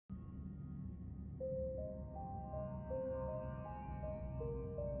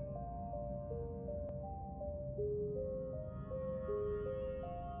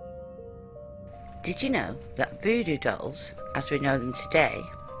Did you know that voodoo dolls, as we know them today,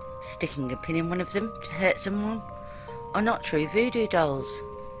 sticking a pin in one of them to hurt someone, are not true voodoo dolls?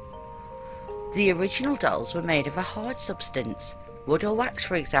 The original dolls were made of a hard substance, wood or wax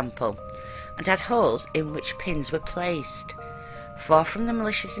for example, and had holes in which pins were placed. Far from the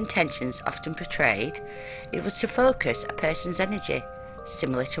malicious intentions often portrayed, it was to focus a person's energy,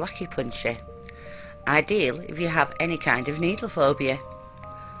 similar to acupuncture. Ideal if you have any kind of needle phobia.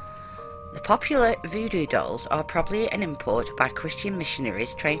 The popular voodoo dolls are probably an import by Christian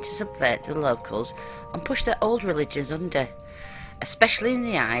missionaries trying to subvert the locals and push their old religions under, especially in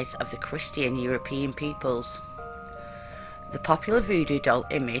the eyes of the Christian European peoples. The popular voodoo doll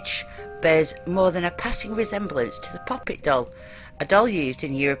image bears more than a passing resemblance to the puppet doll, a doll used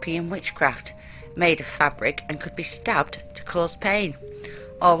in European witchcraft, made of fabric and could be stabbed to cause pain,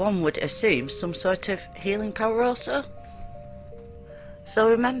 or one would assume some sort of healing power also. So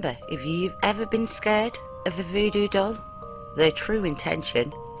remember, if you've ever been scared of a voodoo doll, their true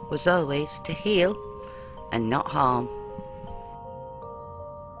intention was always to heal and not harm.